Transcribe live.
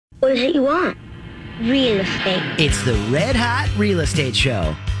What is it you want? Real estate. It's the Red Hot Real Estate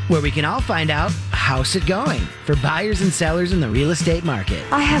Show, where we can all find out how's it going for buyers and sellers in the real estate market.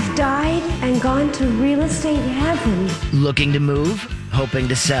 I have died and gone to real estate heaven. Looking to move? Hoping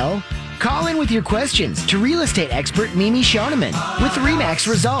to sell? Call in with your questions to real estate expert Miss Shannan with ReMax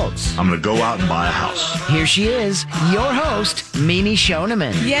Results. I'm going to go out and buy a house. Here she is, your host, Miss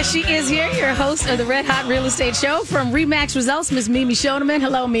Shannan. Yes, she is here, your host of the Red Hot Real Estate Show from ReMax Results, Miss Miss Schoneman.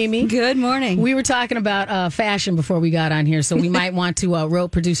 Hello, Mimi. Good morning. We were talking about fashion before we got on here, so we might want to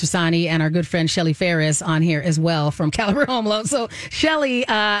rope producer Sani and our good friend Shelly Ferris on here as well from Caliber Home Loan. So, Shelly,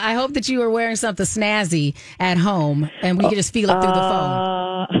 I hope that you are wearing something snazzy at home, and we can just feel it through the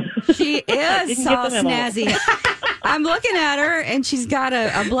phone. She is so snazzy. I'm looking at her, and she's got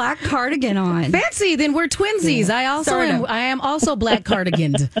a black cardigan on. Fancy. Then we're twinsies. Yeah, I am also black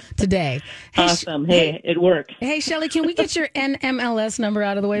cardiganed today. Hey, awesome. Hey, it worked. Hey, Shelly, can we get your NMLS number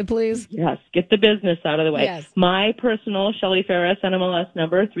out of the way, please? Yes, get the business out of the way. Yes. My personal Shelly Ferris NMLS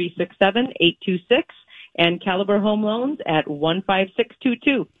number 367-826 and Caliber Home Loans at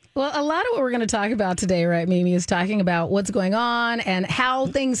 15622. Well, a lot of what we're going to talk about today, right, Mimi, is talking about what's going on and how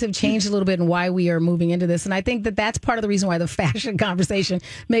things have changed a little bit and why we are moving into this. And I think that that's part of the reason why the fashion conversation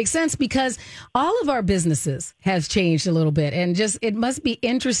makes sense, because all of our businesses has changed a little bit. And just it must be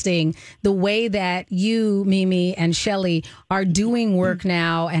interesting the way that you, Mimi, and Shelly are doing work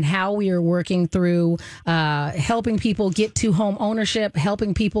now and how we are working through helping people get to home ownership,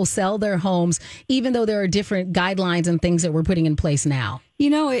 helping people sell their homes, even though there are different guidelines and things that we're putting in place now. You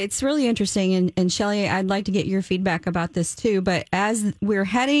know, it's really interesting. And Shelly, I'd like to get your feedback about this too. But as we're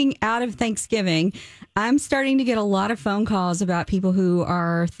heading out of Thanksgiving, I'm starting to get a lot of phone calls about people who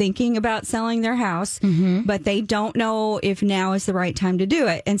are thinking about selling their house, but they don't know if now is the right time to do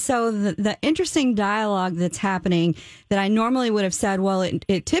it. And so the interesting dialogue that's happening that I normally would have said, well,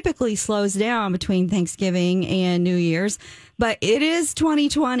 it typically slows down between Thanksgiving and New Year's. But it is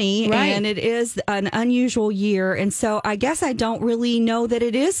 2020, right, and it is an unusual year. And so I guess I don't really know that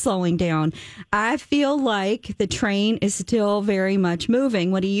it is slowing down. I feel like the train is still very much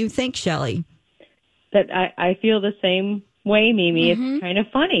moving. What do you think, Shelly? That I feel the same way, Mimi. It's kind of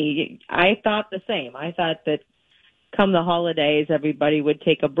funny. I thought the same. I thought that come the holidays, everybody would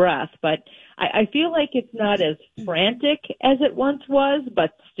take a breath. But I feel like it's not as frantic as it once was,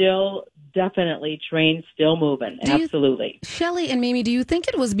 but still definitely trains still moving. Absolutely. Shelly and Mimi, do you think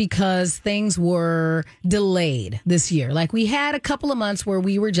it was because things were delayed this year? Like we had a couple of months where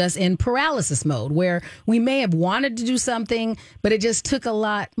we were just in paralysis mode, where we may have wanted to do something, but it just took a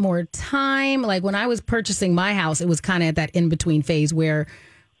lot more time. Like when I was purchasing my house, it was kind of at that in-between phase where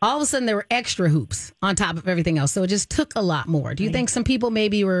all of a sudden there were extra hoops on top of everything else. So it just took a lot more. Do you think some people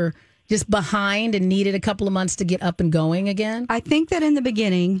maybe were just behind and needed a couple of months to get up and going again? I think that in the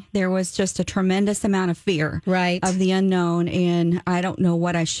beginning, there was just a tremendous amount of fear, right, of the unknown. And I don't know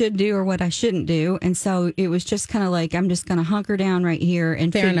what I should do or what I shouldn't do. And so it was just kind of like, I'm just going to hunker down right here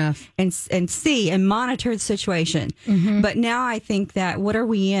and fair enough and see and monitor the situation. But now I think that, what are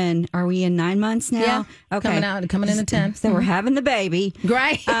we in? Are we in 9 months now? Yeah. Okay. Coming in the 10th. So we're having the baby.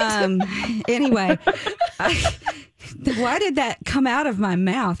 Right. Anyway. Why did that come out of my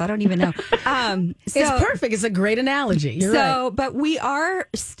mouth? I don't even know. It's perfect. It's a great analogy. You're right. But we are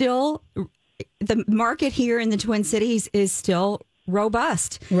still, the market here in the Twin Cities is still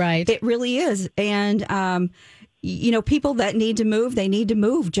robust. Right. It really is. And, you know, people that need to move, they need to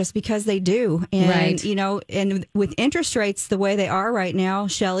move just because they do. And, right, you know, and with interest rates the way they are right now,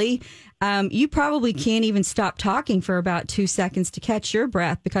 Shelly, you probably can't even stop talking for about 2 seconds to catch your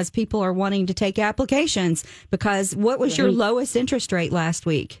breath because people are wanting to take applications. Because what was your lowest interest rate last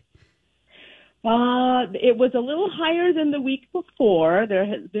week? It was a little higher than the week before. There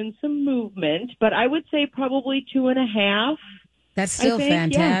has been some movement, but I would say probably 2.5. That's still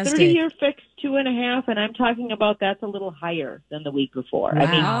fantastic. Yeah, 30-year fixed 2.5, and I'm talking about that's a little higher than the week before. Wow.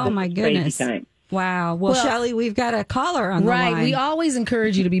 I mean, oh my goodness. Crazy time. Wow. Well, Shelly, we've got a caller on the line. Right. We always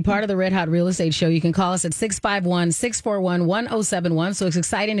encourage you to be part of the Red Hot Real Estate Show. You can call us at 651-641-1071. So it's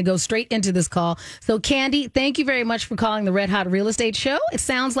exciting to go straight into this call. So, Candy, thank you very much for calling the Red Hot Real Estate Show. It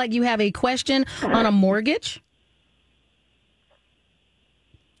sounds like you have a question on a mortgage.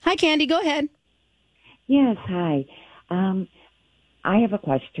 Hi, Candy. Go ahead. Yes. Hi. I have a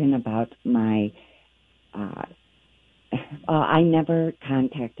question about my... I never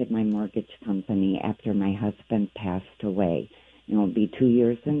contacted my mortgage company after my husband passed away. It'll be 2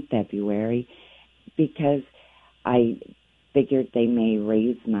 years in February because I figured they may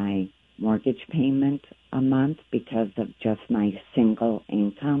raise my mortgage payment a month because of just my single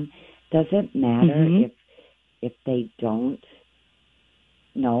income. Does it matter if they don't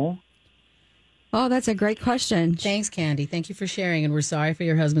No. Oh, that's a great question. Thanks, Candy. Thank you for sharing, and we're sorry for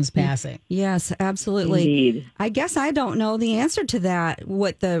your husband's passing. Yes, absolutely. Indeed. I guess I don't know the answer to that,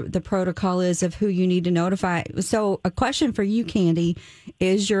 what the protocol is of who you need to notify. So a question for you, Candy,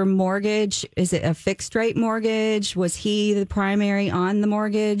 is your mortgage, is it a fixed rate mortgage? Was he the primary on the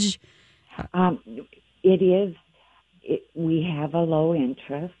mortgage? It is. We have a low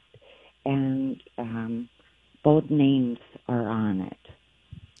interest, and both names are on it.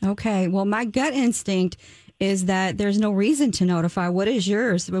 Okay. Well, my gut instinct is that there's no reason to notify. What is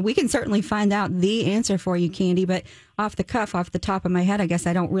yours? But we can certainly find out the answer for you, Candy. But off the cuff, off the top of my head, I guess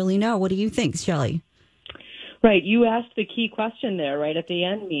I don't really know. What do you think, Shelly? Right. You asked the key question there right at the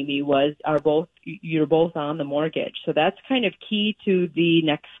end, Mimi, was you're both on the mortgage. So that's kind of key to the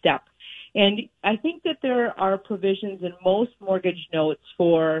next step. And I think that there are provisions in most mortgage notes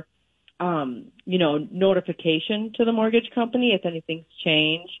for notification to the mortgage company if anything's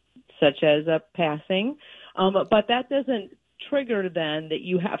changed, such as a passing. But that doesn't trigger then that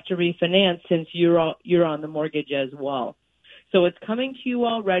you have to refinance since you're on the mortgage as well. So it's coming to you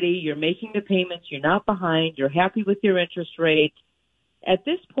already. You're making the payments. You're not behind. You're happy with your interest rate. At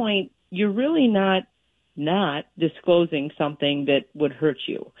this point, you're really not disclosing something that would hurt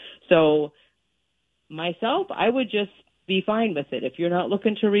you. So myself, I would just be fine with it. If you're not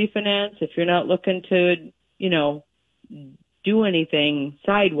looking to refinance, if you're not looking to, do anything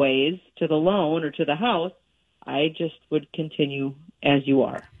sideways to the loan or to the house, I just would continue as you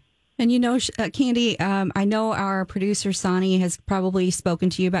are. And Candy, I know our producer, Sonny, has probably spoken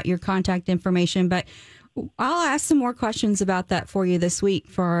to you about your contact information, but I'll ask some more questions about that for you this week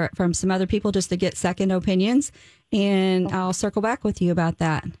from some other people just to get second opinions, and I'll circle back with you about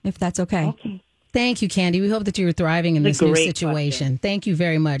that, if that's okay. Okay. Thank you, Candy. We hope that you're thriving in this new situation. Question. Thank you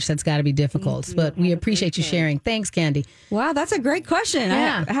very much. That's got to be difficult, but we appreciate you sharing. Thanks, Candy. Wow, that's a great question.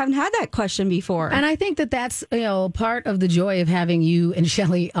 Yeah. I haven't had that question before. And I think that that's part of the joy of having you and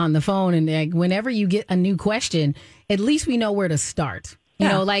Shelly on the phone. And whenever you get a new question, at least we know where to start.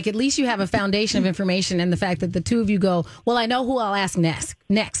 At least you have a foundation of information, and the fact that the two of you go, well, I know who I'll ask next.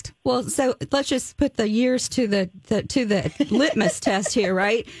 Well, so let's just put the years to the litmus test here,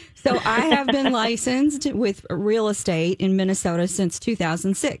 right? So I have been licensed with real estate in Minnesota since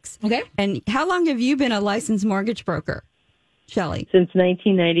 2006. Okay. And how long have you been a licensed mortgage broker, Shelly? Since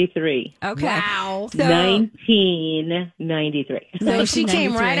 1993. Okay. Wow. So, 1993. So she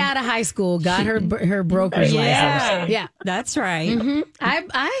came right out of high school, got her broker's license. Yeah. That's right. Mm-hmm.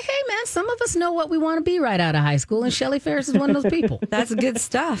 Hey man, some of us know what we want to be right out of high school, and Shelly Ferris is one of those people. That's good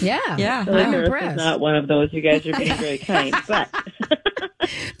stuff. Yeah. I'm impressed. Not one of those. You guys are being very kind,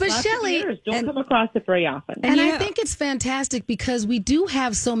 but Shelly, don't come across it very often. And I think it's fantastic because we do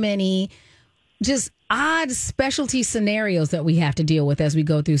have so many just odd specialty scenarios that we have to deal with as we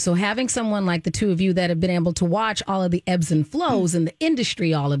go through. So having someone like the two of you that have been able to watch all of the ebbs and flows in the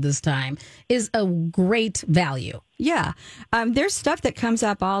industry all of this time is a great value. Yeah. There's stuff that comes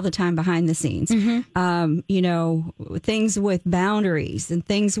up all the time behind the scenes. Things with boundaries and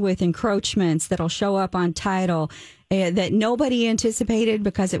things with encroachments that'll show up on title that nobody anticipated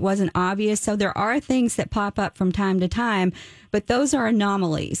because it wasn't obvious. So there are things that pop up from time to time, but those are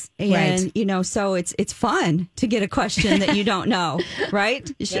anomalies. And, so it's fun to get a question that you don't know, right?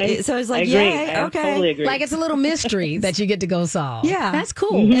 Right. So it's like, I okay. totally agree. Like it's a little mystery that you get to go solve. Yeah. That's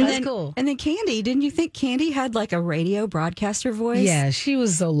cool. And cool. And then Candy, didn't you think Candy had like a radio broadcaster voice? Yeah, she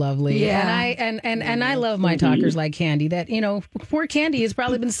was so lovely. Yeah. And I love my talkers like Candy that, poor Candy has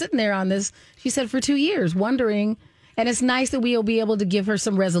probably been sitting there on this, she said, for 2 years wondering. And it's nice that we'll be able to give her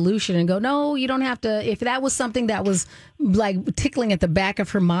some resolution and go, no, you don't have to. If that was something that was like tickling at the back of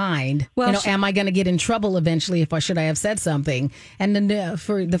her mind, am I going to get in trouble eventually if I have said something? And then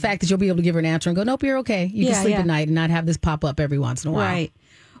for the fact that you'll be able to give her an answer and go, nope, you're okay. You can sleep at night and not have this pop up every once in a while. Right.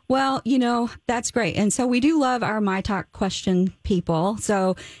 Well, that's great. And so we do love our My Talk question people.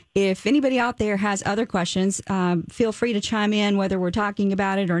 So if anybody out there has other questions, feel free to chime in, whether we're talking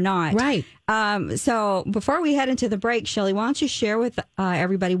about it or not. Right. So before we head into the break, Shelly, why don't you share with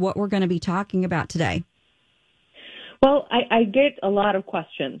everybody what we're going to be talking about today? Well, I get a lot of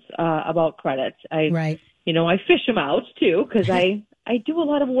questions about credits. Right. I fish them out, too, because I do a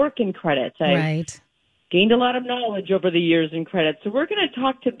lot of work in credits. Right. Gained a lot of knowledge over the years in credit. So we're going to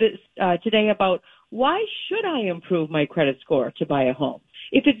talk to this today about why should I improve my credit score to buy a home?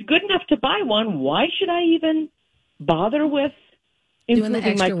 If it's good enough to buy one, why should I even bother with doing the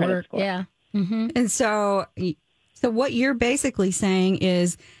improving extra my credit work? score? Yeah. Mm-hmm. And so what you're basically saying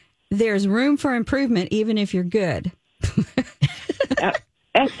is there's room for improvement even if you're good.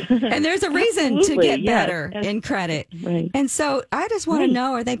 And there's a reason to Absolutely, get yes. better in credit. Right. And so I just want to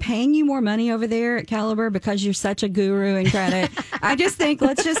know, are they paying you more money over there at Caliber because you're such a guru in credit? I just think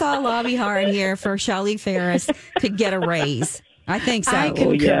let's just all lobby hard here for Shelly Ferris to get a raise. I think so. I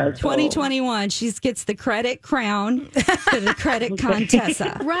concur. 2021, she gets the credit crown to the credit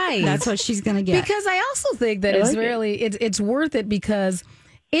Contessa. Right. That's what she's going to get. Because I also think that it's really it's worth it because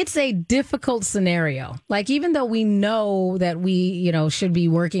it's a difficult scenario. Like, even though we know that we, should be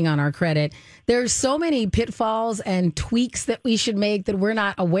working on our credit, there's so many pitfalls and tweaks that we should make that we're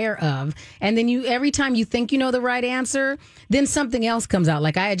not aware of. And then every time you think you know the right answer, then something else comes out.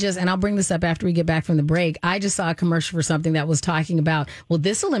 Like and I'll bring this up after we get back from the break. I just saw a commercial for something that was talking about, well,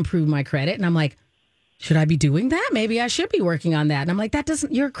 this will improve my credit. And I'm like, should I be doing that? Maybe I should be working on that. And I'm like,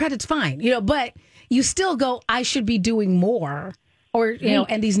 your credit's fine, but you still go, I should be doing more. Or,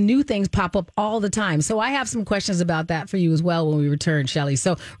 and these new things pop up all the time. So I have some questions about that for you as well when we return, Shelly.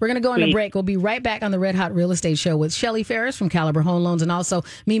 So we're going to go on a break. We'll be right back on the Red Hot Real Estate Show with Shelly Ferris from Caliber Home Loans and also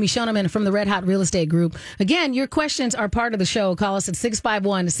Mimi Schoneman from the Red Hot Real Estate Group. Again, your questions are part of the show. Call us at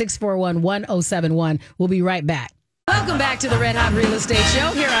 651-641-1071. We'll be right back. Welcome back to the Red Hot Real Estate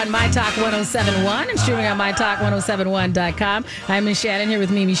Show here on My Talk 1071 and streaming on MyTalk1071.com. I'm Miss Shannan here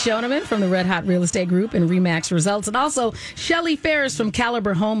with Mimi Schoneman from the Red Hot Real Estate Group and ReMax Results, and also Shelly Ferris from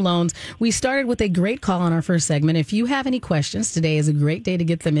Caliber Home Loans. We started with a great call on our first segment. If you have any questions, today is a great day to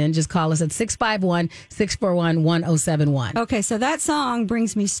get them in. Just call us at 651-641-1071. Okay, so that song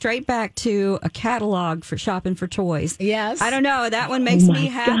brings me straight back to a catalog for shopping for toys. Yes. I don't know. That one makes me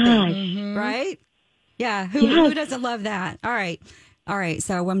happy, right? Yeah, who doesn't love that? All right.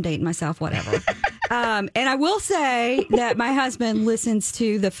 So I'm dating myself, whatever. And I will say that my husband listens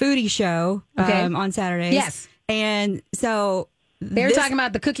to the Foodie Show on Saturdays. Yes. And so they were talking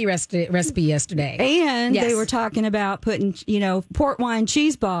about the cookie recipe yesterday. And they were talking about putting, port wine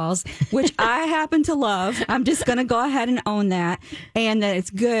cheese balls, which I happen to love. I'm just going to go ahead and own that. And that it's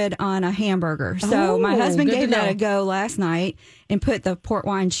good on a hamburger. So my husband gave that a go last night and put the port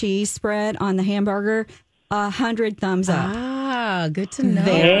wine cheese spread on the hamburger. 100 thumbs up. Ah, good to know.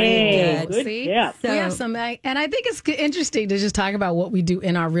 Very good. See? Yeah. So, we have some, and I think it's interesting to just talk about what we do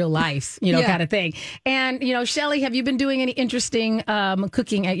in our real lives, kind of thing. And, Shelly, have you been doing any interesting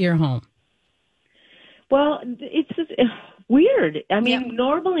cooking at your home? Well, it's just weird. I mean,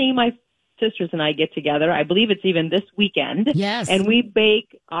 normally my sisters and I get together. I believe it's even this weekend. Yes. And we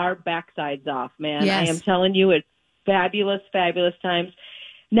bake our backsides off, man. Yes. I am telling you, it's fabulous, fabulous times.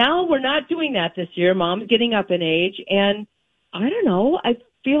 Now we're not doing that this year. Mom's getting up in age, and I don't know. I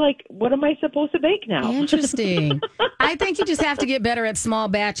feel like, what am I supposed to bake now? Interesting. I think you just have to get better at small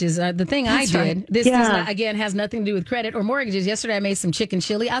batches. The thing That's I did, right. this does not, again, has nothing to do with credit or mortgages. Yesterday I made some chicken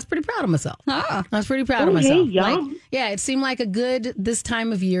chili. I was pretty proud of myself. Oh. I was pretty proud of myself. Yum. It seemed like a good this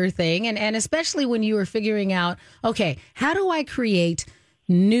time of year thing. And especially when you were figuring out, okay, how do I create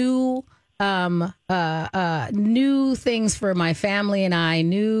new things for my family and I,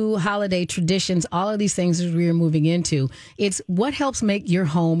 new holiday traditions, all of these things as we are moving into. It's what helps make your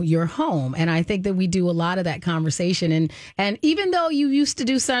home your home. And I think that we do a lot of that conversation. And even though you used to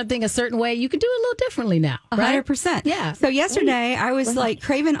do something a certain way, you can do it a little differently now. Right? 100%. Yeah. So yesterday I was like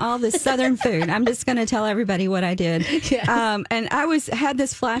craving all this Southern food. I'm just going to tell everybody what I did. Yes. And I had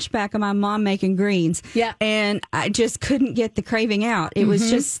this flashback of my mom making greens. Yeah. And I just couldn't get the craving out. It was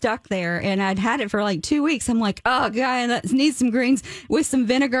just stuck there. And I'd had it for like 2 weeks. I'm like, oh, God, I need some greens with some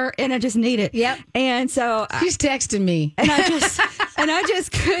vinegar, and I just need it. Yep. And so She's texting me. and I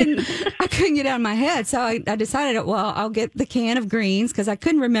just couldn't get out of my head. So I decided, well, I'll get the can of greens because I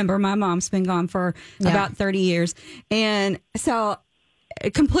couldn't remember. My mom's been gone for about 30 years. And so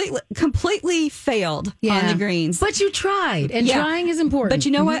it completely failed on the greens. But you tried, and trying is important. But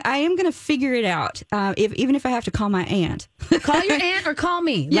you know what? I am going to figure it out, even if I have to call my aunt. Call your aunt or call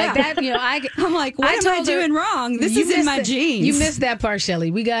me. Yeah. Like that, I'm like, what am I told her, doing wrong? This is in my genes. You missed that part,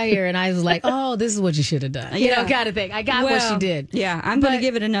 Shelly. We got here, and I was like, oh, this is what you should have done. Kind of thing. I got what she did. Yeah, I'm going to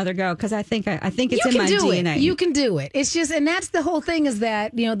give it another go because I think it's in my DNA. You can do it. It's just, and that's the whole thing is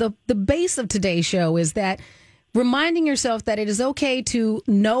that, the base of today's show is that reminding yourself that it is okay to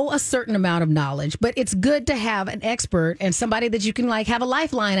know a certain amount of knowledge, but it's good to have an expert and somebody that you can have a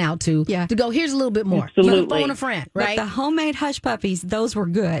lifeline out to go, here's a little bit more. Absolutely. You can phone a friend, right? But the homemade hush puppies, those were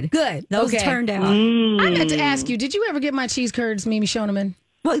good. Good. Those okay. turned out. I meant to ask you, did you ever get my cheese curds, Mimi Schoneman?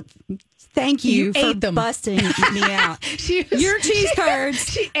 Well, thank you for ate them. busting me out. Your cheese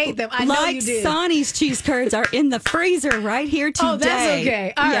curds. She ate them. I know like you did. Sonny's cheese curds are in the freezer right here today. Oh, that's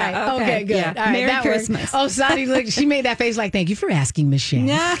okay. All right. Okay, good. Yeah. All right, Merry that works. Christmas. Oh, Sonny, look, she made that face like, thank you for asking, Miss Shannan.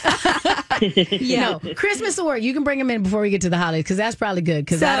 Yeah. No, Christmas or you can bring them in before we get to the holidays because that's probably good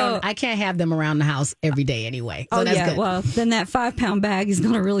because I can't have them around the house every day anyway. So that's good. Well, then that 5-pound bag is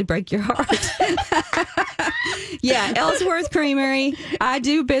going to really break your heart. Yeah, Ellsworth Creamery. I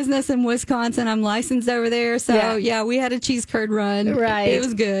do business in Wisconsin. I'm licensed over there. So, yeah, we had a cheese curd run. Right. It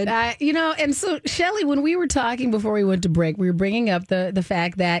was good. And so, Shelly, when we were talking before we went to break, we were bringing up the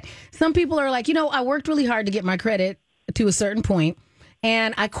fact that some people are like, I worked really hard to get my credit to a certain point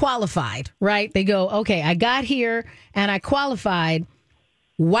and I qualified, right? They go, okay, I got here and I qualified.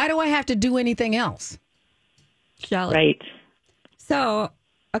 Why do I have to do anything else? Shelly. Right. So,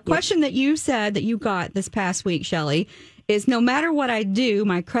 a question that you said that you got this past week, Shelly, is no matter what I do,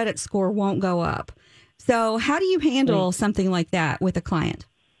 my credit score won't go up. So how do you handle something like that with a client?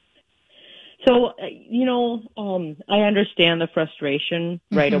 So, I understand the frustration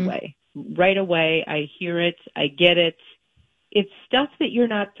right away. Right away, I hear it. I get it. It's stuff that you're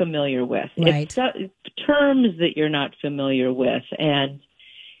not familiar with. Right. It's terms that you're not familiar with. And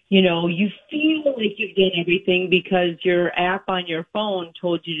you feel like you've done everything because your app on your phone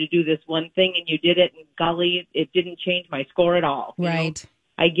told you to do this one thing and you did it, and golly, it didn't change my score at all. Right.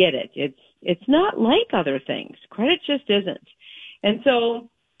 I get it. It's not like other things. Credit just isn't. And so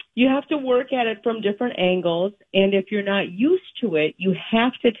you have to work at it from different angles. And if you're not used to it, you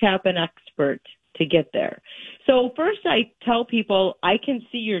have to tap an expert to get there. So first I tell people, I can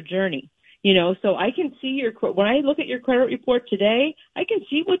see your journey. So I can see when I look at your credit report today, I can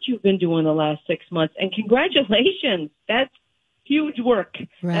see what you've been doing the last 6 months. And congratulations. That's huge work.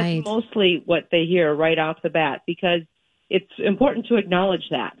 Right. That's mostly what they hear right off the bat, because it's important to acknowledge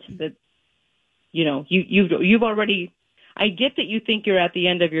that you've already, I get that you think you're at the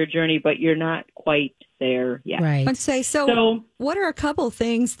end of your journey, but you're not quite there yet. Right. I'd say, so what are a couple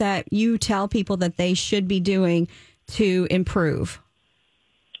things that you tell people that they should be doing to improve?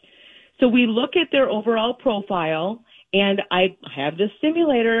 So we look at their overall profile, and I have this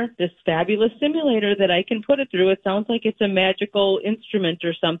fabulous simulator that I can put it through. It sounds like it's a magical instrument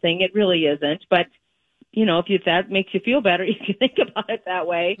or something. It really isn't. But, if that makes you feel better, you can think about it that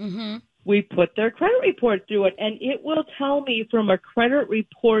way. Mm-hmm. We put their credit report through it, and it will tell me from a credit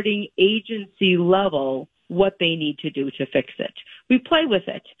reporting agency level what they need to do to fix it. We play with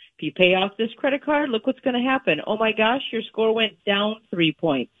it. If you pay off this credit card, look what's going to happen. Oh my gosh, your score went down 3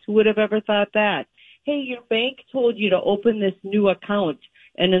 points. Who would have ever thought that? Hey, your bank told you to open this new account,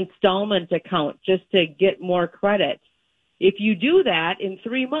 an installment account, just to get more credit. If you do that in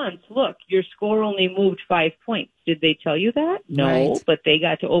 3 months, look, your score only moved 5 points. Did they tell you that? No, Right. But they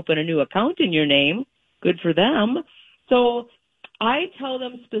got to open a new account in your name. Good for them. So I tell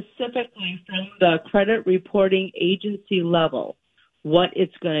them specifically from the credit reporting agency level what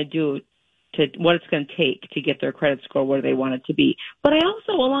it's going to do, what it's going to take to get their credit score where they want it to be. But I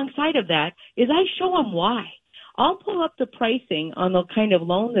also, alongside of that, is I show them why. I'll pull up the pricing on the kind of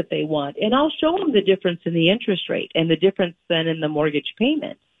loan that they want, and I'll show them the difference in the interest rate and the difference then in the mortgage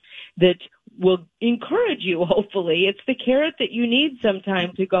payment that will encourage you, hopefully. It's the carrot that you need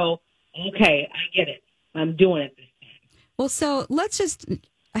sometimes to go, okay, I get it. I'm doing it this time. Well, so let's just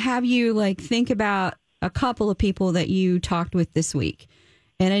have you think about a couple of people that you talked with this week.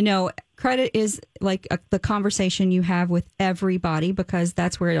 And I know credit is the conversation you have with everybody because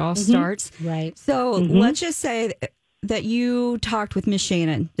that's where it all starts. Right. So let's just say that you talked with Miss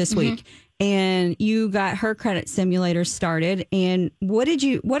Shannan this week and you got her credit simulator started. And what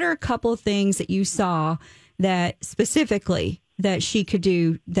are a couple of things that you saw that specifically that she could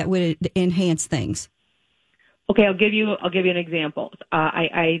do that would enhance things? Okay, I'll give you an example.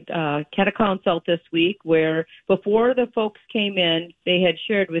 I had a consult this week where before the folks came in, they had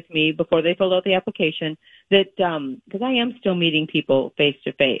shared with me before they filled out the application that because I am still meeting people face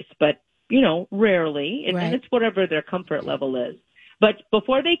to face, but rarely, and it's whatever their comfort level is. But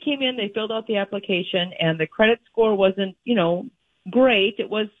before they came in, they filled out the application, and the credit score wasn't great. It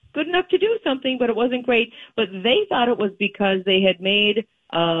was good enough to do something, but it wasn't great. But they thought it was because they had made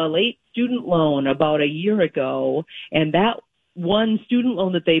a late student loan about a year ago, and that one student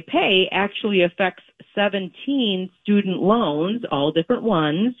loan that they pay actually affects 17 student loans, all different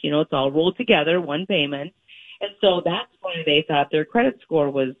ones. It's all rolled together, one payment. And so that's why they thought their credit score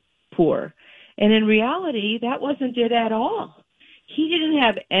was poor. And in reality, that wasn't it at all. He didn't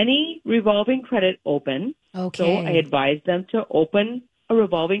have any revolving credit open. Okay. So I advised them to open a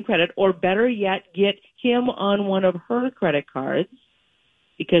revolving credit, or better yet, get him on one of her credit cards,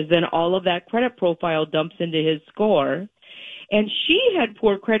 because then all of that credit profile dumps into his score. And she had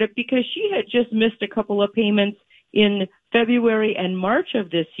poor credit because she had just missed a couple of payments in February and March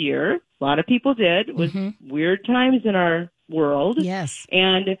of this year. A lot of people did. It was weird times in our world. Yes.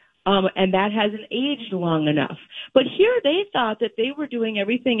 And that hasn't aged long enough. But here they thought that they were doing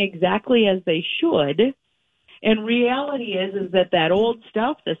everything exactly as they should. And reality is that old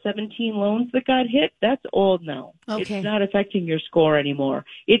stuff, the 17 loans that got hit, that's old now. Okay. It's not affecting your score anymore.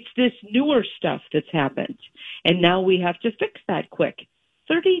 It's this newer stuff that's happened. And now we have to fix that quick.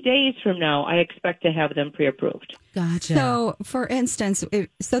 30 days from now, I expect to have them pre-approved. Gotcha. So, for instance,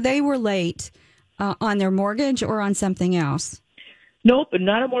 so they were late on their mortgage or on something else? Nope,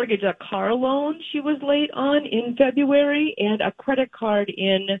 not a mortgage. A car loan she was late on in February and a credit card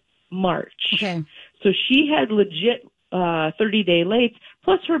in March. Okay. So she had legit 30-day lates,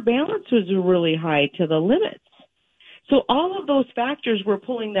 plus her balance was really high to the limits. So all of those factors were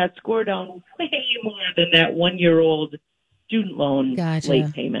pulling that score down way more than that one-year-old student loan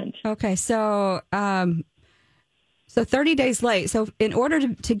late payment. Okay, so 30 days late. So in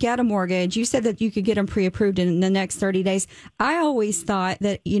order to get a mortgage, you said that you could get them pre-approved in the next 30 days. I always thought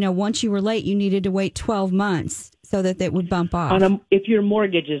that, once you were late, you needed to wait 12 months so that it would bump off. If your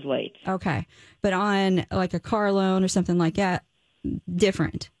mortgage is late. Okay. But on like a car loan or something like that,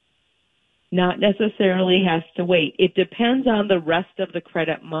 different. Not necessarily has to wait. It depends on the rest of the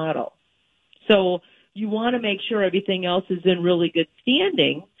credit model. So you want to make sure everything else is in really good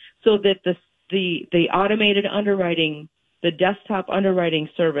standing so that the automated underwriting, the desktop underwriting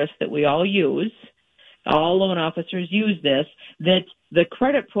service that we all use, all loan officers use this, that the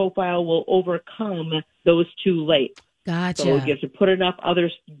credit profile will overcome those two late. Gotcha. So you have to put enough other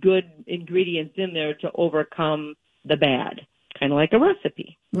good ingredients in there to overcome the bad, kind of like a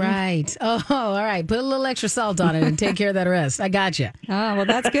recipe. Right. Oh, all right. Put a little extra salt on it and take care of that rest. I gotcha. Oh, well,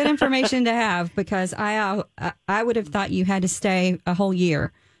 that's good information to have because I would have thought you had to stay a whole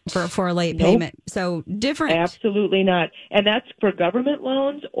year for a late payment. So different. Absolutely not. And that's for government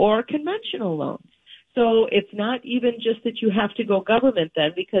loans or conventional loans. So it's not even just that you have to go government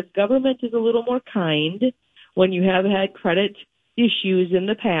then, because government is a little more kind when you have had credit issues in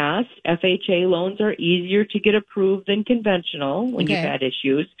the past. FHA loans are easier to get approved than conventional when you've had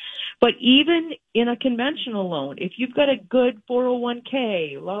issues. But even in a conventional loan, if you've got a good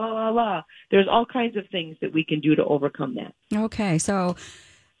 401k, there's all kinds of things that we can do to overcome that. Okay, so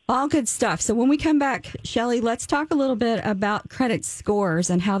all good stuff. So when we come back, Shelly, let's talk a little bit about credit scores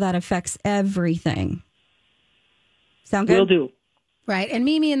and how that affects everything. Sound good? Will do. Right. And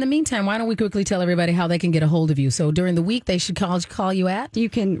Mimi, in the meantime, why don't we quickly tell everybody how they can get a hold of you? So during the week, they should call you at? You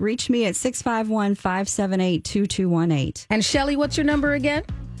can reach me at 651-578-2218. And Shelly, what's your number again?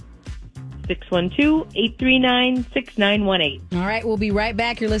 612-839-6918. All right, we'll be right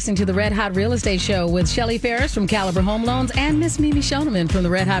back. You're listening to the Red Hot Real Estate Show with Shelly Ferris from Caliber Home Loans and Miss Mimi Schoneman from the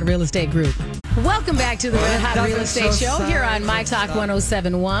Red Hot Real Estate Group. Welcome back to the Red Hot Real Estate Show here on My Talk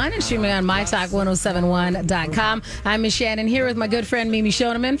 1071 and streaming on MyTalk1071.com. I'm Miss Shannan here with my good friend Mimi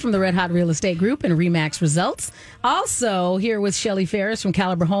Schoneman from the Red Hot Real Estate Group and ReMax Results. Also here with Shelly Ferris from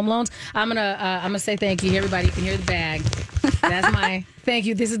Caliber Home Loans. I'm gonna say thank you. Everybody, you can hear the bag. That's my thank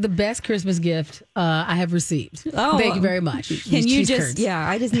you. This is the best Christmas gift I have received. Oh, thank you very much. Can you just? Yeah,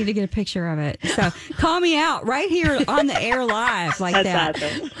 I just need to get a picture of it. So call me out right here on the air live like that.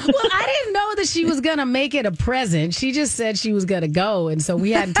 Awesome. Well, I didn't know that she was gonna make it a present. She just said she was gonna go, and so we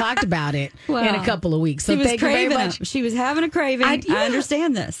hadn't talked about it in a couple of weeks. So thank you very much. She was having a craving. I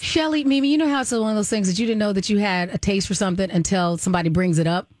understand this. Shelly, Mimi, you know how it's one of those things that you didn't know that you had a taste for something until somebody brings it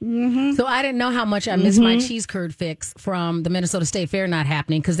up. Mm-hmm. So I didn't know how much I missed my cheese curd fix from the Minnesota State Fair not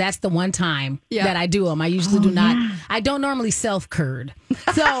happening, because that's the one time that I do them. I usually do not. I don't normally self curd.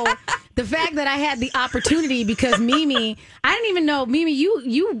 So the fact that I had the opportunity, because Mimi, I didn't even know, Mimi,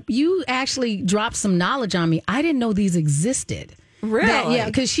 you actually dropped some knowledge on me. I didn't know these existed. Really? Yeah,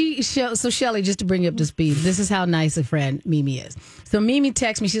 because so Shelly, just to bring you up to speed, this is how nice a friend Mimi is. So Mimi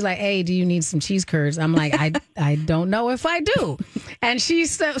texts me, she's like, hey, do you need some cheese curds? I'm like, I don't know if I do. And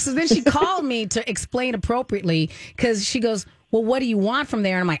so then she called me to explain appropriately, because she goes, well, what do you want from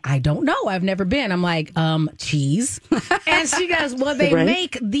there? And I'm like, I don't know. I've never been. I'm like, cheese. And she goes, well, they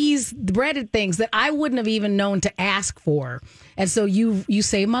make these breaded things that I wouldn't have even known to ask for. And so you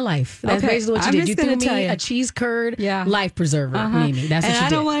saved my life. That's basically what you did. You threw me a cheese curd life preserver, Mimi. That's what you did. And I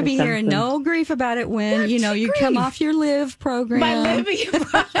don't want to be hearing no grief about it when, you come off your Live program. My Live?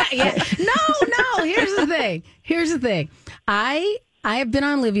 Yeah. No. Here's the thing. I have been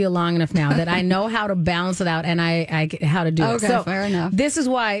on Livia long enough now that I know how to balance it out, and I how to do it. Okay, so fair enough. This is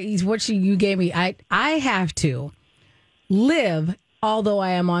why what you gave me. I have to live although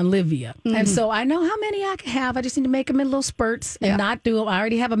I am on Livia. And so I know how many I can have. I just need to make them in little spurts and not do them. I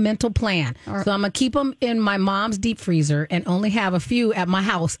already have a mental plan. So I'm going to keep them in my mom's deep freezer and only have a few at my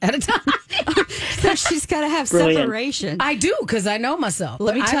house at a time. So she's got to have separation. I do, because I know myself.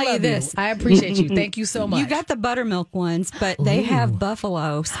 Let me tell you this. I appreciate you. Thank you so much. You got the buttermilk ones, but they have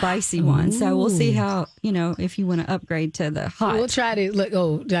buffalo spicy ones. So we'll see how, if you want to upgrade to the hot. We'll try to look.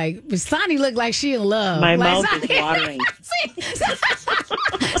 Oh, like Sonny looked like she in love. My like, mouth Sonny, is watering.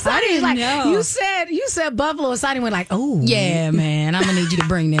 I didn't know. You said buffalo, and Sonny went like, oh yeah, man. I'm gonna need you to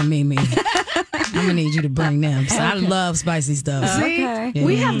bring them, Mimi. I'm gonna need you to bring them. So I love spicy stuff. Okay. See,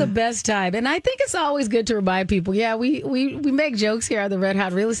 we have the best time, and I think it's always good to remind people. Yeah, we make jokes here on the Red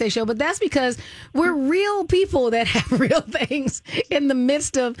Hot Real Estate Show, but that's because we're real people that have real things in the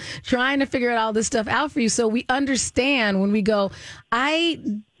midst of trying to figure all this stuff out for you. So we understand when we go,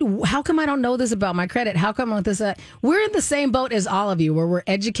 how come I don't know this about my credit? How come with this? We're in the same boat as all of you, where we're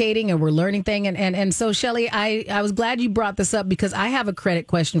educating and we're learning things. And so, Shelly, I was glad you brought this up, because I have a credit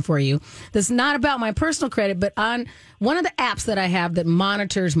question for you that's not about my personal credit, but on one of the apps that I have that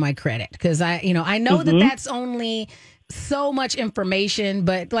monitors my credit. Because I know that that's only so much information,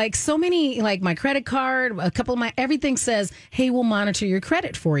 but like so many, like my credit card, a couple of my, everything says, hey, we'll monitor your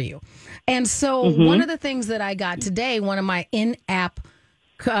credit for you. And so one of the things that I got today, one of my in-app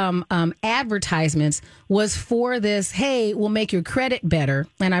advertisements was for this, hey, we'll make your credit better.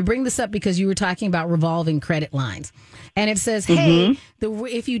 And I bring this up because you were talking about revolving credit lines. And it says, hey,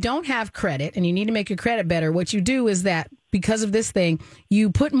 if you don't have credit and you need to make your credit better, what you do is that because of this thing, you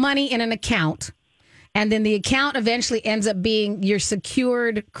put money in an account, and then the account eventually ends up being your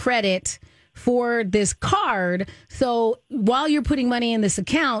secured credit for this card. So while you're putting money in this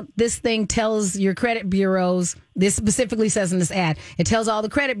account, this thing tells your credit bureaus, this specifically says in this ad, it tells all the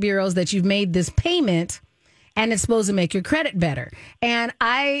credit bureaus that you've made this payment, and it's supposed to make your credit better. And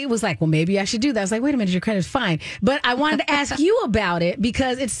I was like, well, maybe I should do that. I was like, wait a minute, your credit's fine. But I wanted to ask you about it,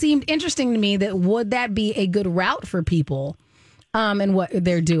 because it seemed interesting to me that would that be a good route for people and what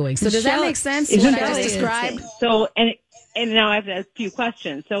they're doing. So does that make sense, what I just described? So, and now I have a few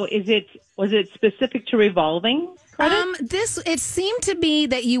questions. So was it specific to revolving credit? It seemed to be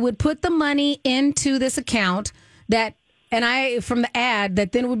that you would put the money into this account from the ad,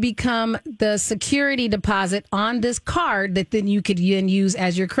 that then would become the security deposit on this card that then you could use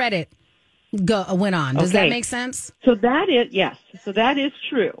as your credit went on. Does that make sense? So that is, yes. So that is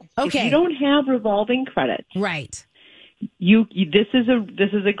true. Okay. If you don't have revolving credit. Right. This is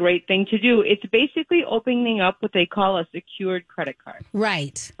a great thing to do. It's basically opening up what they call a secured credit card.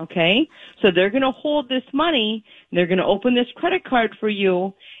 Right. Okay? So they're going to hold this money, and they're going to open this credit card for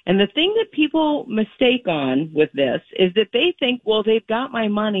you. And the thing that people mistake on with this is that they think, well, they've got my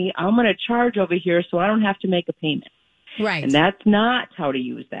money, I'm going to charge over here so I don't have to make a payment. Right. And that's not how to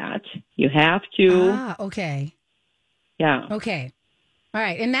use that. You have to. Okay. Yeah. Okay. All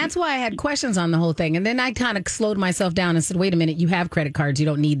right. And that's why I had questions on the whole thing. And then I kind of slowed myself down and said, wait a minute, you have credit cards. You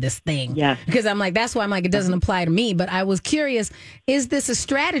don't need this thing. Yeah. Because I'm like, that's why I'm like, it doesn't apply to me. But I was curious, is this a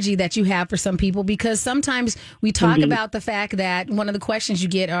strategy that you have for some people? Because sometimes we talk about the fact that one of the questions you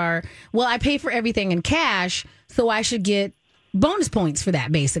get are, well, I pay for everything in cash, so I should get bonus points for that,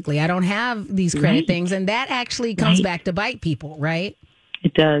 basically. I don't have these credit things. And that actually comes back to bite people, right?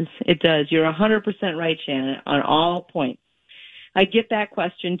 It does. It does. You're 100% right, Shannon, on all points. I get that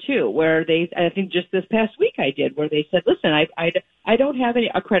question too, where I think just this past week I did, where they said, listen, I don't have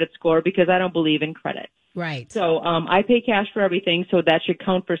a credit score because I don't believe in credit. Right. So I pay cash for everything, so that should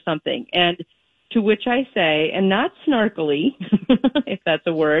count for something. And to which I say, and not snarkily, if that's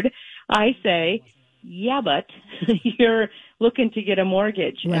a word, I say, yeah, but you're looking to get a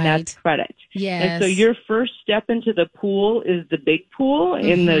mortgage, and that's credit. Yes. And so your first step into the pool is the big pool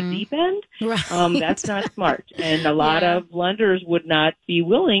in the deep end. Right. That's not smart. And a lot of lenders would not be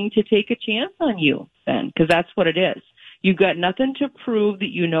willing to take a chance on you then, because that's what it is. You've got nothing to prove that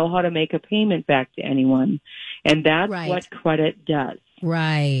you know how to make a payment back to anyone. And that's what credit does.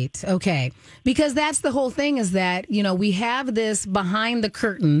 Right. Okay. Because that's the whole thing, is that, we have this behind the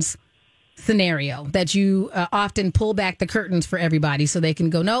curtains scenario that you often pull back the curtains for everybody so they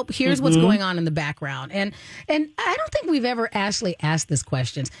can go, nope, here's what's going on in the background. And I don't think we've ever actually asked this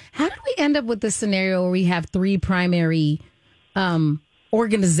question. How did we end up with this scenario where we have three primary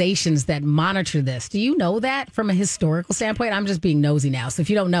organizations that monitor this? Do you know that from a historical standpoint? I'm just being nosy now. So if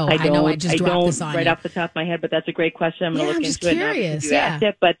you don't know, I know I just dropped this on right you. Off the top of my head, but that's a great question. I'm going to look into curious. it now. You asked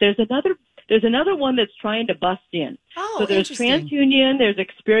it, but there's another one that's trying to bust in. Oh, so there's TransUnion, there's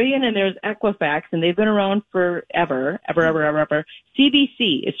Experian, and there's Equifax, and they've been around forever, ever.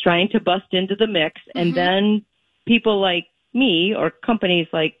 CBC is trying to bust into the mix, and then people like me or companies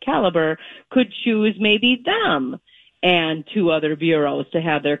like Caliber could choose maybe them and 2 other bureaus to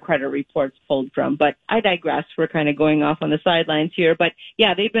have their credit reports pulled from. But I digress. We're kind of going off on the sidelines here. But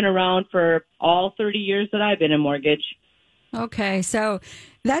yeah, they've been around for all 30 years that I've been in mortgage. Okay, so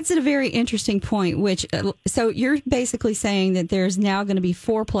that's a very interesting point, so you're basically saying that there's now going to be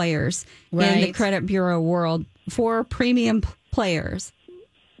 4 players in the credit bureau world, 4 premium players.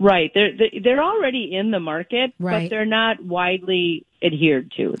 Right. They're already in the market, but they're not widely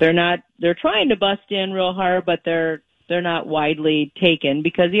adhered to. They're trying to bust in real hard, but they're not widely taken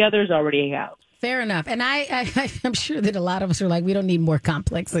because the others already have. Fair enough. And I'm sure that a lot of us are like, we don't need more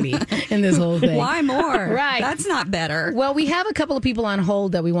complexity in this whole thing. Why more? Right. That's not better. Well, we have a couple of people on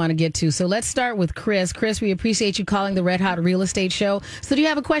hold that we want to get to. So let's start with Chris. Chris, we appreciate you calling the Red Hot Real Estate Show. So do you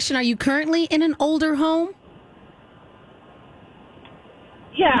have a question? Are you currently in an older home?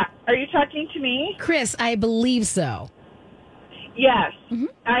 Yeah. Are you talking to me? Chris, I believe so. Yes. Mm-hmm.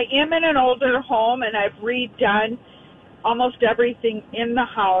 I am in an older home, and I've redone almost everything in the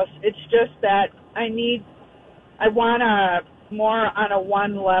house. It's just that I want more on a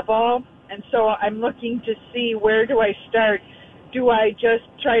one level, and so I'm looking to see, where do I start? Do I just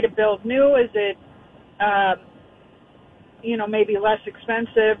try to build new? Is it, maybe less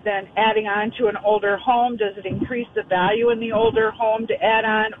expensive than adding on to an older home? Does it increase the value in the older home to add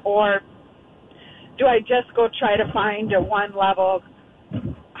on, or do I just go try to find a one level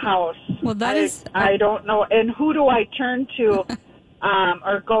house? Well, I don't know. And who do I turn to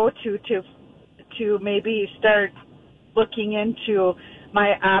or go to maybe start looking into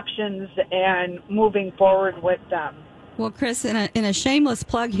my options and moving forward with them? Well, Chris, in a shameless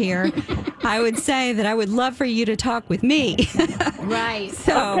plug here, I would say that I would love for you to talk with me. Right.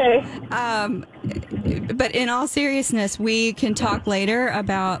 So, okay. But in all seriousness, we can talk later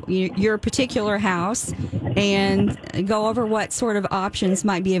about your particular house and go over what sort of options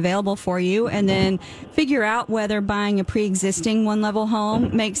might be available for you, and then figure out whether buying a pre-existing one-level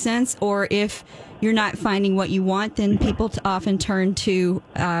home makes sense, or if you're not finding what you want, then people often turn to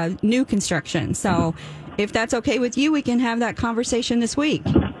new construction. So if that's okay with you, we can have that conversation this week.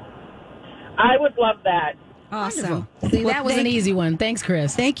 I would love that. Awesome. See, that was an easy one. Thanks,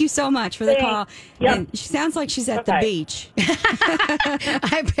 Chris. Thank you so much for the call. Yep. And she sounds like she's at the beach.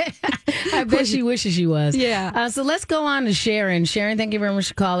 I bet she wishes she was. Yeah. So let's go on to Sharon. Sharon, thank you very much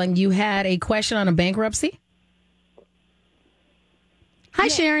for calling. You had a question on a bankruptcy? Hi,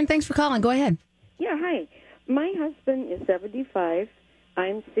 Sharon. Thanks for calling. Go ahead. Yeah, hi. My husband is 75.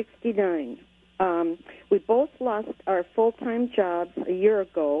 I'm 69. We both lost our full-time jobs a year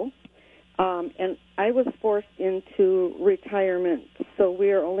ago, and I was forced into retirement. So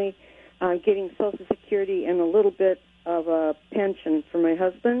we are only getting Social Security and a little bit of a pension for my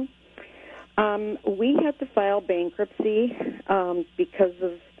husband. We had to file bankruptcy because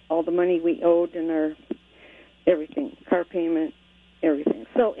of all the money we owed and our everything, car payment, everything.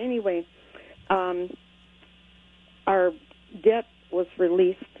 So anyway, our debt was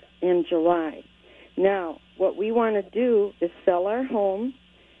released in July. Now, what we want to do is sell our home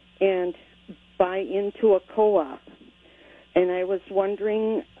and buy into a co-op. And I was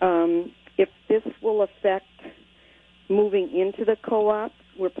wondering if this will affect moving into the co-op.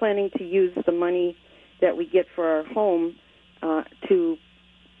 We're planning to use the money that we get for our home to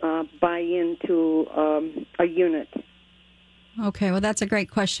buy into a unit. Okay, well, that's a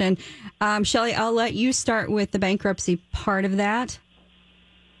great question. Shelly, I'll let you start with the bankruptcy part of that.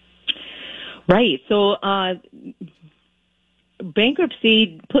 Right. So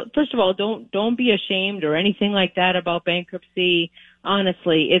bankruptcy, first of all, don't be ashamed or anything like that about bankruptcy.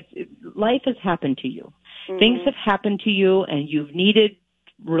 Honestly, life has happened to you. Mm-hmm. Things have happened to you, and you've needed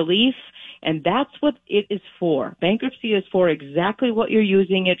relief, and that's what it is for. Bankruptcy is for exactly what you're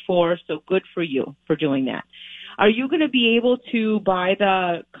using it for, so good for you for doing that. Are you going to be able to buy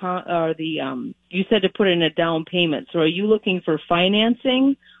you said to put in a down payment, so are you looking for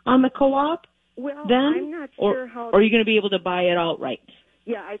financing on the co-op? Well, then? I'm not sure how. Or are you going to be able to buy it outright?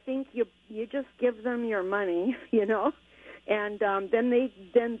 Yeah, I think you just give them your money, and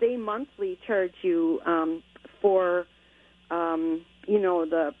then they monthly charge you for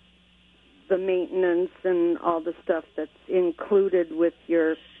the maintenance and all the stuff that's included with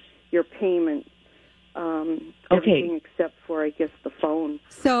your payment. Everything except for, I guess, the phone.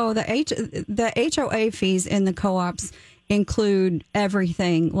 So the HOA fees in the co-ops include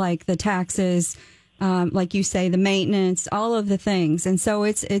everything, like the taxes, like you say, the maintenance, all of the things. And so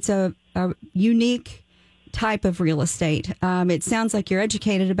it's a unique type of real estate. It sounds like you're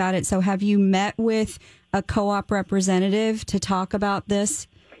educated about it. So have you met with a co-op representative to talk about this?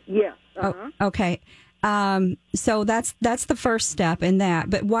 Yes. Oh, okay. So that's the first step in that.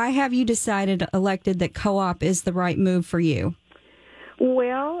 But why have you elected that co-op is the right move for you?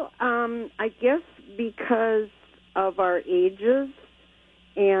 Well, I guess because of our ages,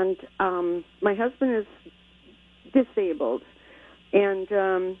 and my husband is disabled, and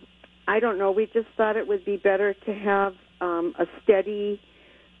I don't know, we just thought it would be better to have a steady,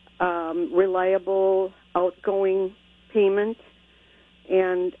 reliable, outgoing payment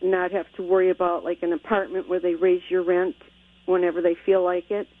and not have to worry about like an apartment where they raise your rent whenever they feel like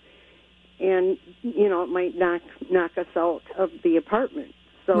it. And, you know, it might knock us out of the apartment.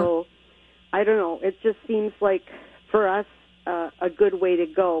 So, I don't know. It just seems like, for us, a good way to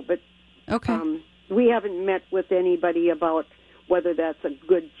go. But we haven't met with anybody about whether that's a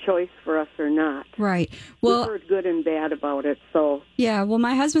good choice for us or not. Right. Well, we've heard good and bad about it. So yeah. Well,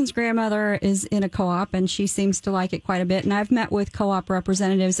 my husband's grandmother is in a co-op, and she seems to like it quite a bit. And I've met with co-op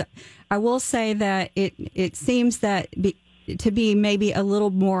representatives. I will say that it seems that to be maybe a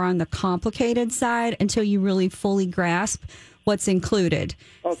little more on the complicated side until you really fully grasp what's included.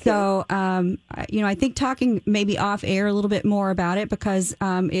 Okay. So, I think talking maybe off air a little bit more about it, because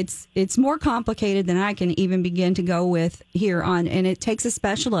it's more complicated than I can even begin to go with here on, and it takes a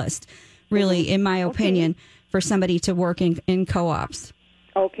specialist, really, in my opinion, for somebody to work in co-ops.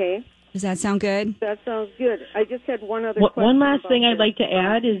 Okay. Does that sound good? That sounds good. I just had one other question. One last thing I'd like to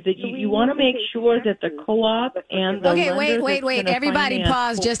add is that you want to make sure that the co-op and the lender wait. Everybody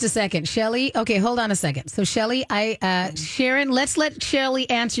pause just a second. Shelly, okay, hold on a second. So, Shelly, Sharon, let's let Shelly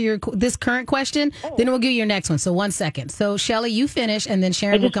answer this current question, then we'll give you your next one. So, 1 second. So, Shelly, you finish, and then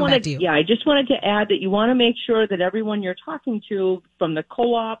Sharon will come back to you. Yeah, I just wanted to add that you want to make sure that everyone you're talking to, from the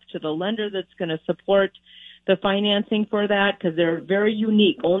co-op to the lender that's going to support the financing for that, because they're very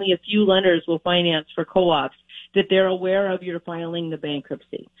unique. Only a few lenders will finance for co-ops, that they're aware of your filing the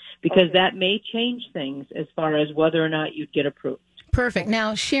bankruptcy, because that may change things as far as whether or not you'd get approved. Perfect.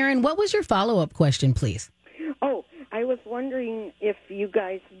 Now, Sharon, what was your follow-up question, please? Oh, I was wondering if you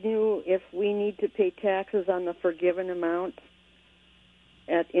guys knew if we need to pay taxes on the forgiven amount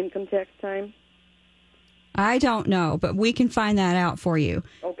at income tax time. I don't know, but we can find that out for you.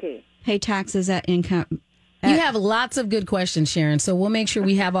 Okay. Pay taxes at income. You have lots of good questions, Sharon, so we'll make sure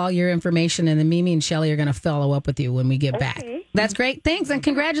we have all your information, and then Mimi and Shelly are going to follow up with you when we get back. That's great. Thanks, and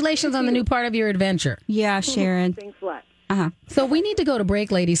congratulations on the new part of your adventure. Yeah, Sharon. Thanks a lot. So we need to go to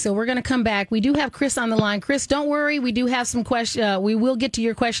break, ladies, so we're going to come back. We do have Chris on the line. Chris, don't worry. We do have some questions. We will get to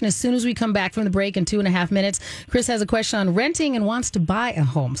your question as soon as we come back from the break in 2.5 minutes. Chris has a question on renting and wants to buy a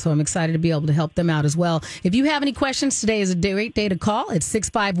home, so I'm excited to be able to help them out as well. If you have any questions, today is a great day to call. It's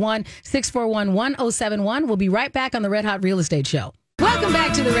 651-641-1071. We'll be right back on the Red Hot Real Estate Show. Welcome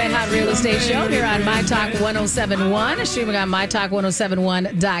back to the Red Hot Real Estate Show here on My Talk 1071, streaming on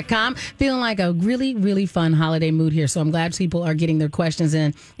MyTalk1071.com. Feeling like a really, really fun holiday mood here, so I'm glad people are getting their questions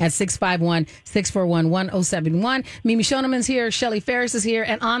in at 651-641-1071. Mimi Schoneman's here, Shelly Ferris is here,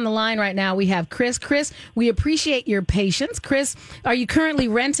 and on the line right now we have Chris. Chris, we appreciate your patience. Chris, are you currently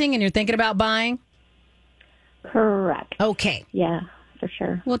renting and you're thinking about buying? Correct. Okay. Yeah. For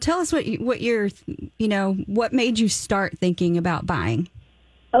sure. Well, tell us what made you start thinking about buying.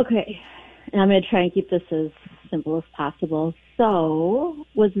 Okay. And I'm going to try and keep this as simple as possible. So,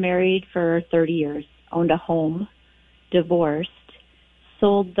 was married for 30 years, owned a home, divorced,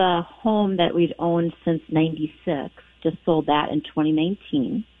 sold the home that we'd owned since 96, just sold that in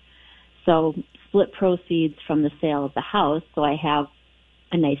 2019. So, split proceeds from the sale of the house, so I have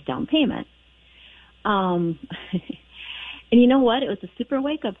a nice down payment. And you know what? It was a super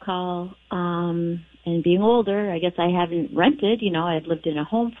wake-up call. And being older, I guess I haven't rented. I had lived in a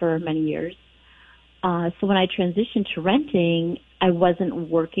home for many years. So when I transitioned to renting, I wasn't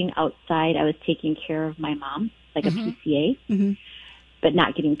working outside. I was taking care of my mom, like a PCA, but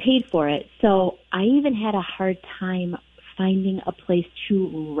not getting paid for it. So I even had a hard time finding a place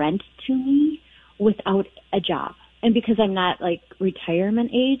to rent to me without a job. And because I'm not like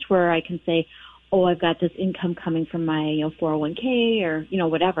retirement age where I can say, oh, I've got this income coming from my 401k or,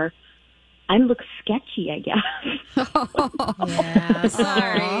 whatever. I look sketchy, I guess. Yeah,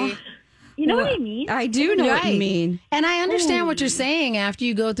 sorry. You know what I mean? I do know what you mean. And I understand what you're saying after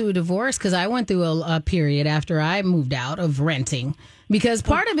you go through a divorce, because I went through a period after I moved out of renting. Because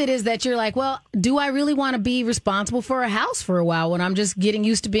part of it is that you're like, well, do I really want to be responsible for a house for a while when I'm just getting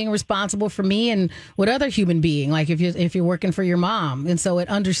used to being responsible for me and what other human being, like if you're working for your mom. And so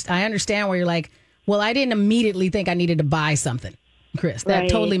I understand where you're like, well, I didn't immediately think I needed to buy something, Chris. That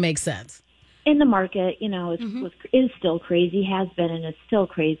totally makes sense. In the market, is still crazy, has been, and is still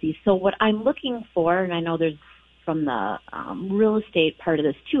crazy. So what I'm looking for, and I know there's from the real estate part of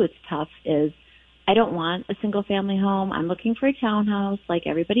this too, it's tough, is I don't want a single family home. I'm looking for a townhouse like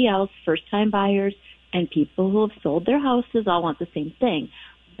everybody else, first time buyers and people who have sold their houses all want the same thing.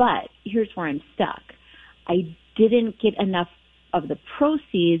 But here's where I'm stuck. I didn't get enough of the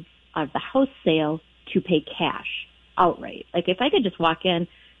proceeds of the house sale to pay cash outright. Like if I could just walk in,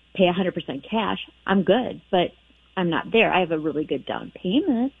 pay 100% cash, I'm good, but I'm not there. I have a really good down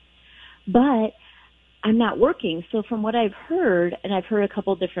payment, but I'm not working. So from what I've heard, and I've heard a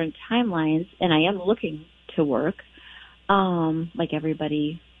couple different timelines, and I am looking to work, like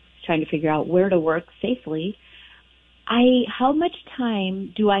everybody trying to figure out where to work safely. How much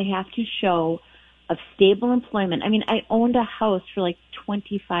time do I have to show of stable employment? I mean, I owned a house for like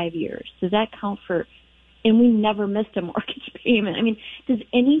 25 years. Does that count for, and we never missed a mortgage payment. I mean, does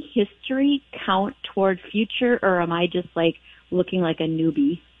any history count toward future, or am I just like looking like a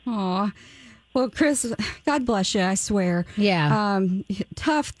newbie? Aw. Well, Chris, God bless you, I swear. Yeah.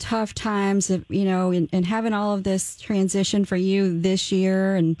 Tough times, and having all of this transition for you this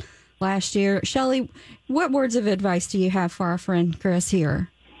year and last year. Shelly, what words of advice do you have for our friend Chris here?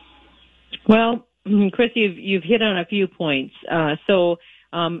 Well, Chris, you've hit on a few points. And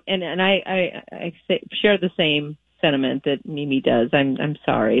I share the same sentiment that Mimi does. I'm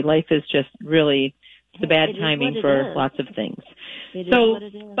sorry. Life is just really the bad timing for lots of things.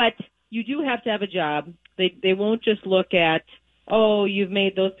 But you do have to have a job. They won't just look at, oh, you've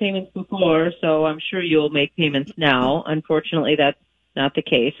made those payments before, so I'm sure you'll make payments now. Unfortunately, that's not the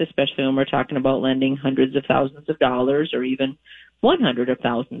case, especially when we're talking about lending hundreds of thousands of dollars or even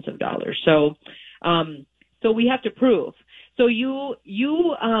 $100,000 of dollars. So we have to prove. So you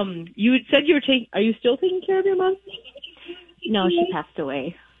said are you still taking care of your mom? No, she passed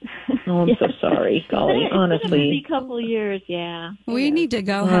away. Oh, I'm so sorry, golly. Honestly, a couple of years, yeah. We need to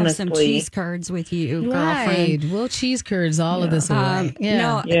go have some cheese curds with you, girlfriend. Right, we'll cheese curds all of this away.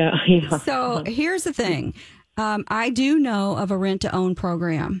 Yeah. So here's the thing. I do know of a rent-to-own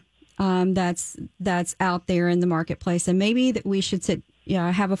program that's out there in the marketplace, and maybe that we should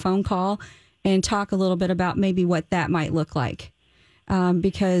have a phone call and talk a little bit about maybe what that might look like.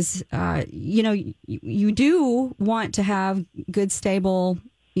 Because you do want to have good, stable,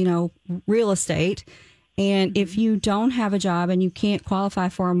 real estate. And if you don't have a job and you can't qualify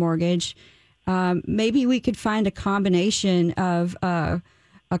for a mortgage, maybe we could find a combination of a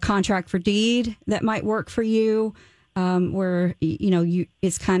contract for deed that might work for you, where,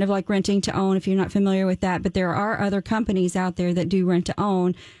 it's kind of like renting to own if you're not familiar with that. But there are other companies out there that do rent to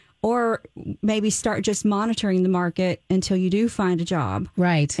own. Or maybe start just monitoring the market until you do find a job.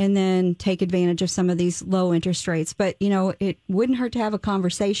 Right. And then take advantage of some of these low interest rates. But, it wouldn't hurt to have a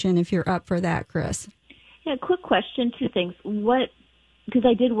conversation if you're up for that, Chris. Yeah, quick question, two things. Because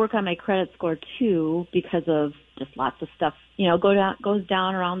I did work on my credit score, too, because of just lots of stuff, goes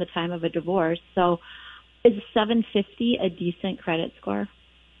down around the time of a divorce. So is 750 a decent credit score?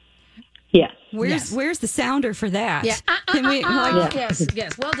 Yes. Where's the sounder for that? Yeah. Can we,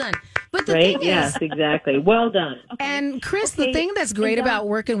 Yes. Well done. But the right? thing Yes, is, exactly. Well done. Okay. And Chris, the thing that's great about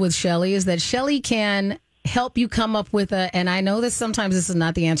working with Shelly is that Shelly can help you come up with and I know that sometimes this is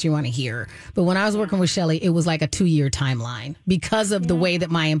not the answer you want to hear, but when I was working with Shelly, it was like a 2-year timeline because of the way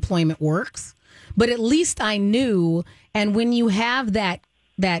that my employment works. But at least I knew, and when you have that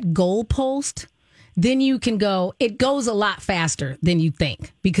goalpost, then you can go, it goes a lot faster than you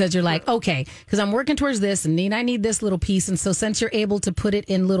think because you're like, okay, because I'm working towards this and I need this little piece. And so since you're able to put it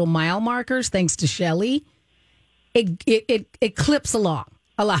in little mile markers, thanks to Shelly, it clips along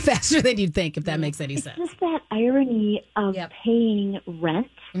a lot faster than you'd think, if that makes any sense. It's just that irony of paying rent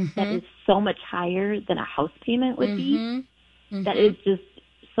that is so much higher than a house payment would be. That is just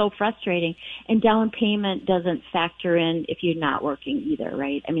so frustrating. And down payment doesn't factor in if you're not working either,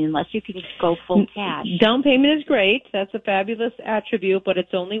 right? I mean, unless you can go full cash. Down payment is great. That's a fabulous attribute, but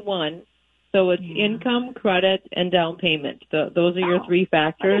it's only one. So it's income, credit, and down payment. Those are your three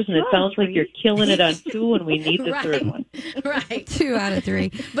factors, and it sounds like you're killing it on two, and we need the third one. Right. 2 out of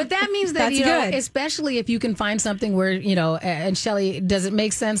 3. But that means that, good. Especially if you can find something where, and Shelly, does it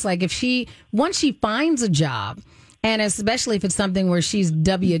make sense? Like once she finds a job, and especially if it's something where she's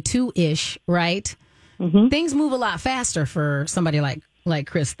W-2-ish, right? Mm-hmm. Things move a lot faster for somebody like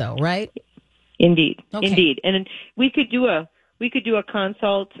Chris, though, right? Indeed, okay. Indeed. And we could do a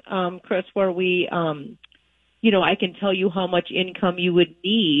consult, Chris, where we, I can tell you how much income you would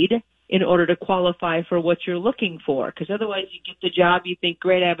need in order to qualify for what you're looking for. Because otherwise, you get the job, you think,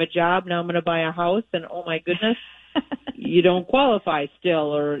 great, I have a job, now I'm going to buy a house, and oh my goodness. You don't qualify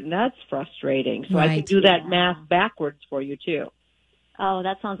still, and that's frustrating. So I can do that math backwards for you, too. Oh,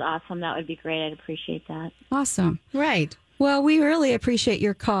 that sounds awesome. That would be great. I'd appreciate that. Awesome. Right. Well, we really appreciate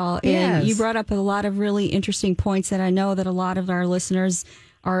your call. And you brought up a lot of really interesting points that I know that a lot of our listeners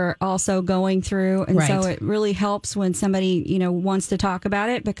are also going through. And so it really helps when somebody, wants to talk about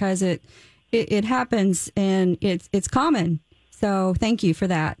it, because it happens and it's common. So thank you for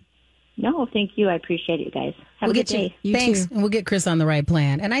that. No, thank you. I appreciate it, guys. Have a good day. Thanks. Too. And we'll get Chris on the right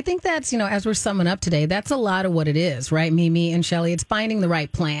plan. And I think that's, as we're summing up today, that's a lot of what it is, right, Mimi and Shelly? It's finding the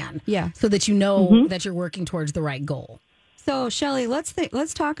right plan. Yeah. So that you know that you're working towards the right goal. So, Shelly, let's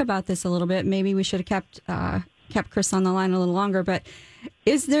talk about this a little bit. Maybe we should have kept Chris on the line a little longer. But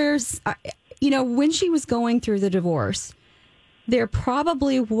when she was going through the divorce, there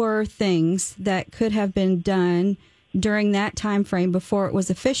probably were things that could have been done during that time frame before it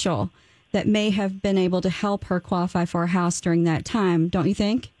was official that may have been able to help her qualify for a house during that time. Don't you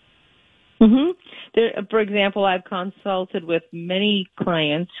think? Mm-hmm. For example, I've consulted with many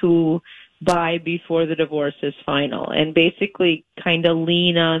clients who buy before the divorce is final and basically kind of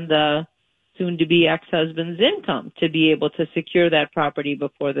lean on the soon-to-be ex-husband's income to be able to secure that property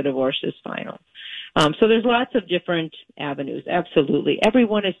before the divorce is final. So there's lots of different avenues. Absolutely.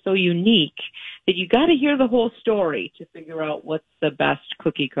 Everyone is so unique that you got to hear the whole story to figure out what's the best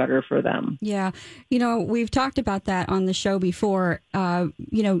cookie cutter for them. Yeah. We've talked about that on the show before.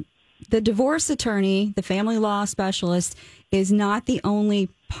 The divorce attorney, the family law specialist, is not the only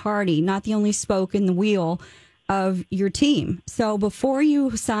party, not the only spoke in the wheel of your team. So before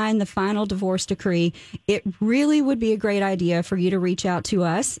you sign the final divorce decree, it really would be a great idea for you to reach out to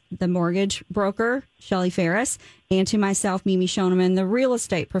us, the mortgage broker, Shelly Ferris, and to myself, Mimi Schoneman, the real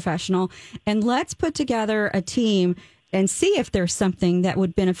estate professional, and let's put together a team and see if there's something that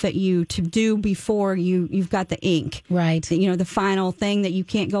would benefit you to do before you've got the ink. Right. The final thing that you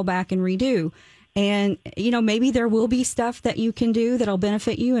can't go back and redo. And, maybe there will be stuff that you can do that'll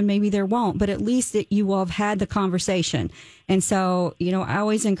benefit you, and maybe there won't, but at least you will have had the conversation. And so, I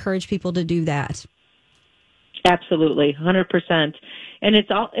always encourage people to do that. Absolutely, 100%. And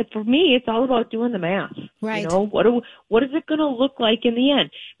for me, it's all about doing the math. Right. What is it going to look like in the end?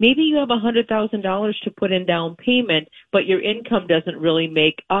 Maybe you have $100,000 to put in down payment, but your income doesn't really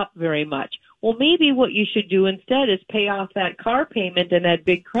make up very much. Well, maybe what you should do instead is pay off that car payment and that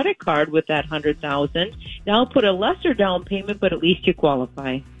big credit card with that $100,000. Now put a lesser down payment, but at least you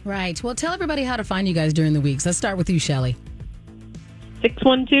qualify. Right. Well, tell everybody how to find you guys during the weeks. Let's start with you, Shelly.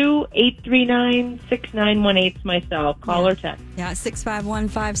 612-839-6918 is myself. Call or text. Yeah,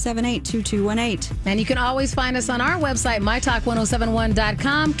 651-578-2218. And you can always find us on our website,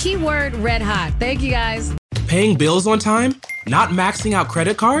 mytalk1071.com, keyword red hot. Thank you, guys. Paying bills on time? Not maxing out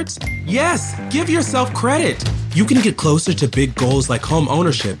credit cards? Yes, give yourself credit. You can get closer to big goals like home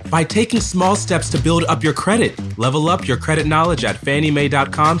ownership by taking small steps to build up your credit. Level up your credit knowledge at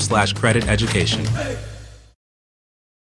fanniemae.com/credit education.